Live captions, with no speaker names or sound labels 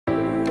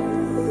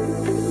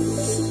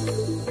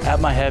At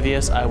my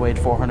heaviest, I weighed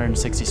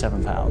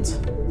 467 pounds.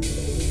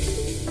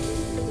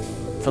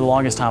 For the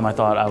longest time, I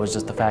thought I was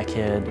just the fat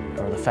kid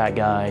or the fat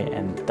guy,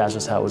 and that's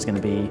just how it was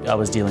gonna be. I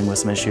was dealing with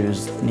some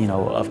issues, you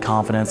know, of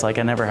confidence. Like,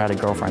 I never had a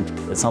girlfriend,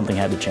 but something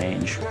had to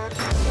change.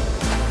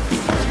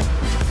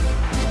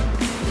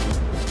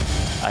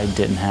 I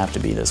didn't have to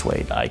be this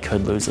weight. I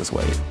could lose this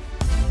weight.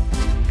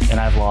 And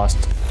I've lost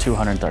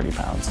 230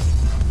 pounds.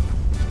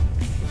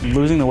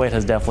 Losing the weight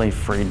has definitely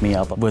freed me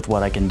up with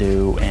what I can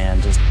do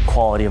and just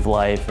quality of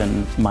life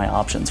and my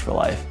options for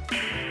life.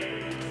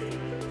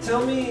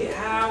 Tell me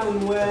how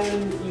and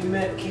when you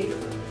met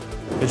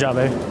Caitlin. Good job,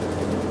 babe.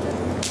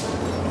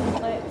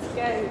 Let's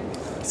go.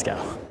 Let's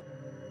go.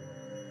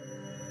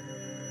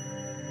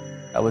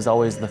 I was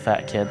always the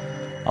fat kid.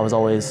 I was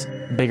always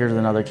bigger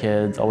than other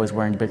kids, always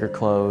wearing bigger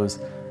clothes,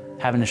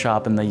 having to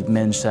shop in the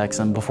men's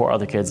section before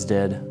other kids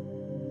did.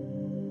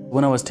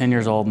 When I was 10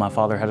 years old, my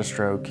father had a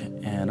stroke,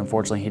 and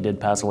unfortunately he did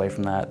pass away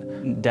from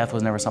that. Death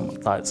was never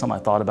something I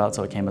thought about,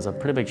 so it came as a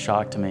pretty big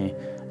shock to me.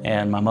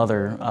 And my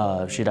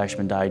mother, she'd actually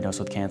been diagnosed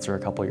with cancer a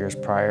couple of years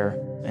prior,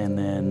 and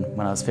then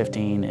when I was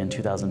 15 in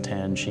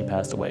 2010, she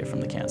passed away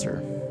from the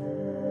cancer.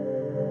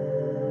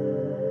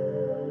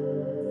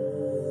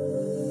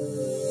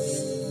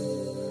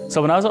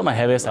 So when I was at my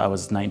heaviest, I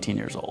was 19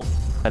 years old.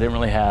 I didn't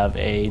really have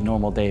a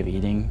normal day of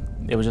eating.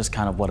 It was just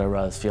kind of whatever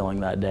I was feeling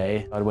that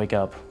day. I'd wake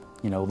up,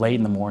 you know, late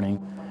in the morning,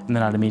 and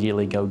then I'd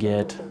immediately go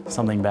get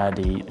something bad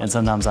to eat. And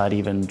sometimes I'd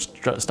even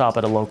stop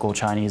at a local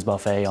Chinese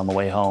buffet on the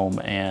way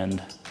home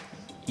and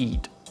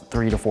eat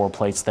 3 to 4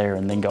 plates there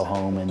and then go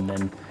home and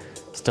then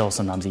still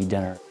sometimes eat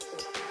dinner.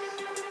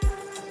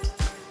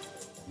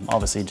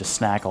 Obviously just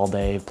snack all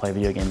day, play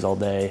video games all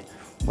day,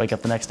 wake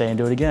up the next day and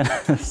do it again.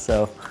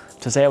 So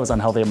to say I was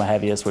unhealthy at my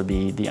heaviest would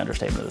be the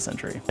understatement of the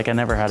century. Like, I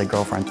never had a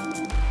girlfriend.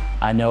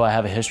 I know I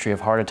have a history of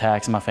heart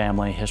attacks in my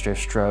family, history of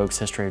strokes,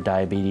 history of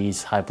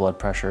diabetes, high blood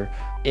pressure.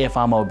 If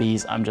I'm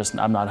obese, I'm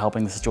not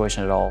helping the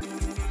situation at all.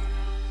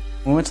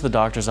 We went to the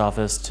doctor's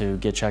office to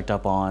get checked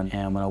up on,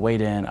 and when I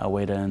weighed in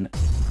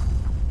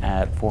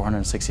at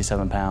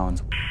 467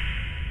 pounds,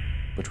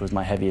 which was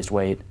my heaviest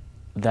weight.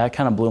 That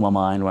kind of blew my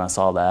mind when I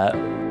saw that.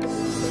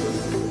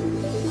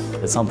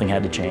 That something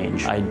had to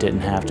change. I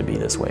didn't have to be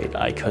this weight.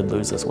 I could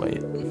lose this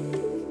weight.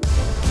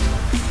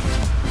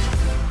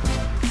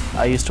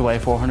 I used to weigh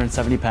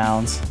 470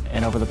 pounds,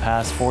 and over the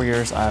past 4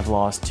 years, I've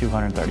lost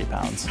 230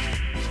 pounds.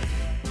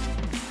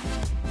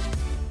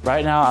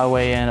 Right now, I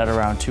weigh in at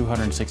around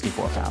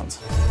 264 pounds.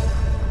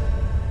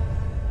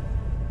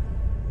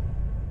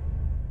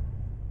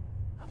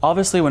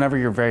 Obviously, whenever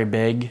you're very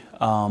big,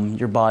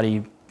 your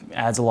body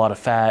adds a lot of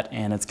fat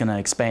and it's gonna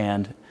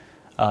expand.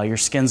 Your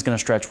skin's gonna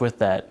stretch with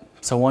that.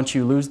 So once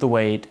you lose the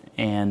weight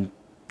and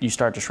you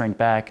start to shrink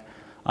back,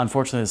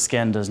 unfortunately the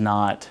skin does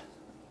not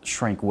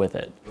shrink with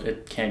it.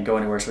 It can't go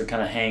anywhere, so it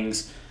kind of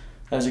hangs,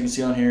 as you can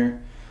see on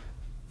here,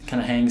 it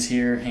kind of hangs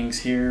here, hangs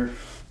here.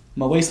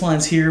 My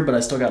waistline's here, but I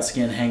still got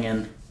skin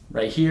hanging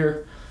right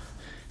here.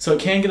 So it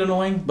can get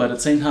annoying, but at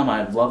the same time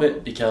I love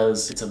it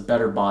because it's a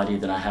better body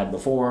than I had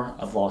before.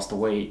 I've lost the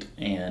weight,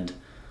 and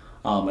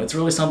it's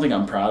really something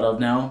I'm proud of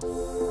now.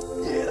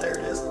 Yeah, there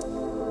it is.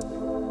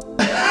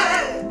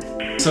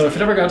 So if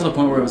it ever got to the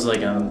point where it was like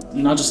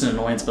not just an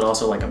annoyance, but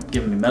also like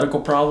giving me medical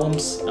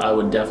problems, I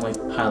would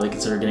definitely highly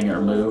consider getting it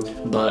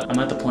removed. But I'm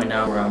at the point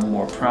now where I'm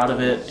more proud of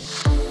it.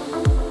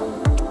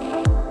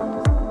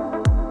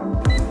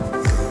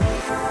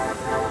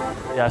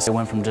 Yeah, so I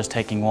went from just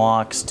taking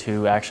walks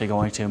to actually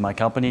going to my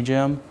company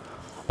gym,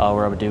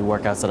 where I would do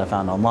workouts that I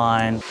found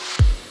online.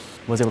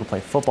 Was able to play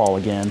football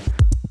again.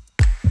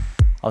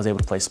 I was able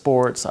to play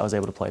sports. I was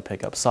able to play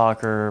pickup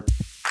soccer.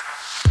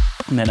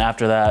 And then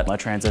after that, I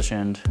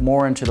transitioned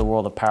more into the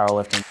world of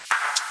powerlifting.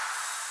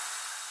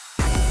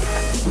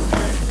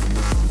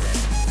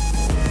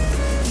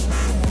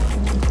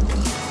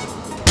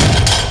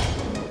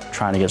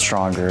 Trying to get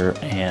stronger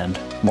and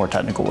more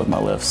technical with my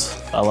lifts.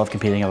 I love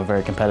competing. I'm a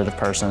very competitive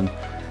person.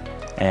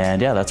 And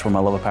yeah, that's where my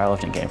love of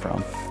powerlifting came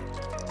from.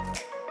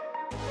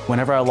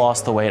 Whenever I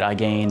lost the weight, I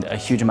gained a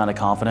huge amount of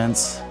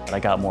confidence.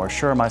 I got more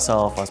sure of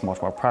myself, I was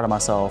much more proud of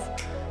myself,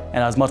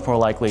 and I was much more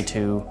likely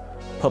to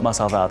put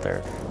myself out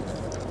there.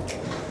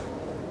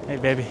 Hey,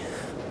 baby.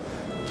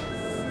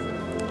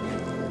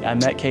 I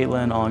met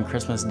Caitlin on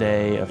Christmas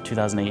Day of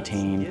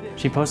 2018.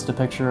 She posted a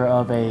picture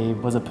of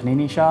was it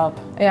Panini shop?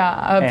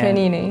 Yeah, a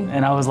Panini.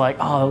 And I was like,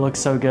 oh, that looks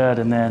so good.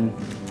 And then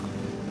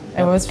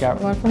it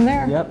went from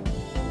there. Yep.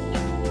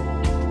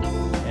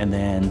 And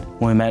then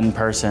when we met in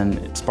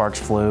person, sparks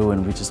flew,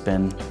 and we've just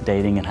been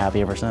dating and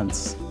happy ever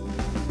since.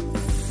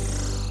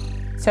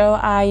 So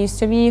I used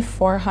to be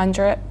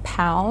 400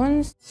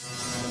 pounds.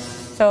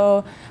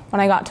 So when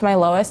I got to my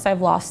lowest,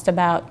 I've lost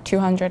about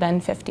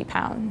 250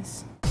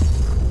 pounds.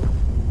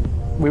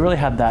 We really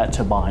had that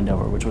to bond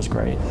over, which was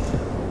great.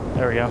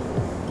 There we go.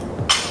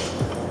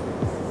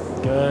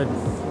 Good.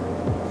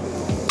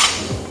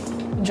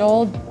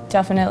 Joel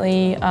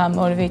definitely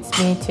motivates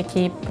me to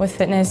keep with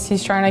fitness.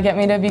 He's trying to get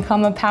me to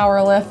become a power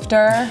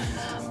lifter,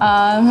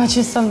 which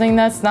is something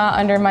that's not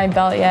under my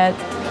belt yet.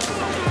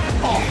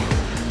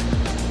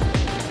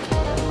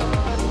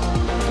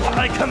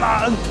 Like, come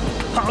on.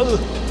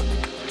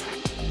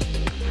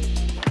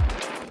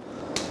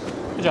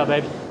 Good job,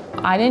 babe.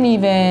 I didn't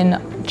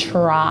even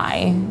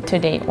try to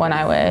date when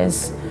I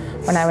was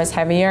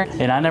heavier.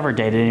 And I never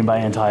dated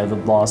anybody until I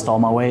lost all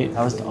my weight.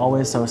 I was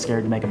always so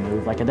scared to make a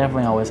move. Like I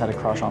definitely always had a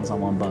crush on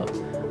someone, but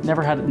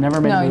never made a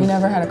move. No, you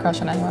never had a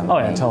crush on anyone. Oh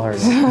yeah, tell her.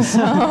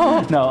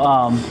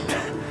 No,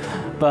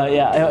 but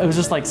yeah, it was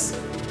just like,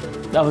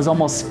 I was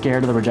almost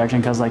scared of the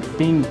rejection because like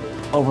being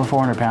over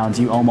 400 pounds,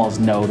 you almost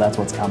know that's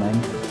what's coming.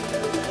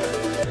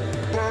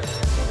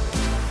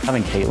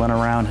 Having Caitlin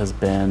around has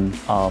been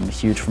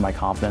huge for my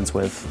confidence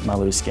with my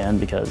loose skin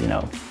because, you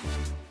know,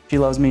 she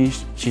loves me.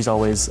 She's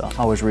always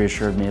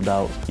reassured me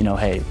about, you know,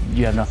 hey,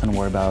 you have nothing to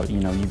worry about. You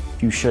know,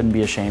 you shouldn't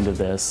be ashamed of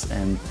this,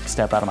 and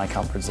step out of my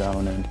comfort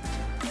zone and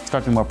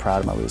start to be more proud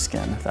of my loose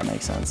skin, if that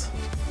makes sense.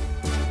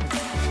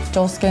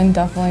 Joel's skin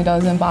definitely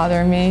doesn't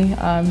bother me.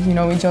 You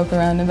know, we joke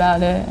around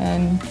about it,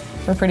 and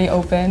we're pretty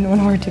open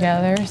when we're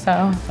together, so.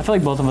 I feel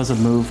like both of us have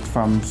moved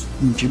from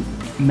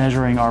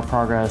measuring our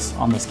progress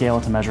on the scale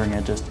to measuring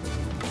it just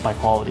by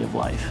quality of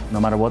life.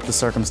 No matter what the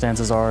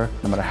circumstances are,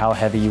 no matter how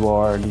heavy you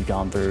are, you've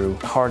gone through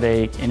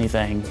heartache,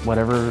 anything,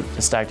 whatever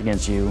is stacked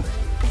against you,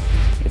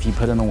 if you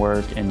put in the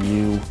work and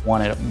you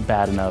want it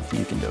bad enough,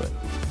 you can do it.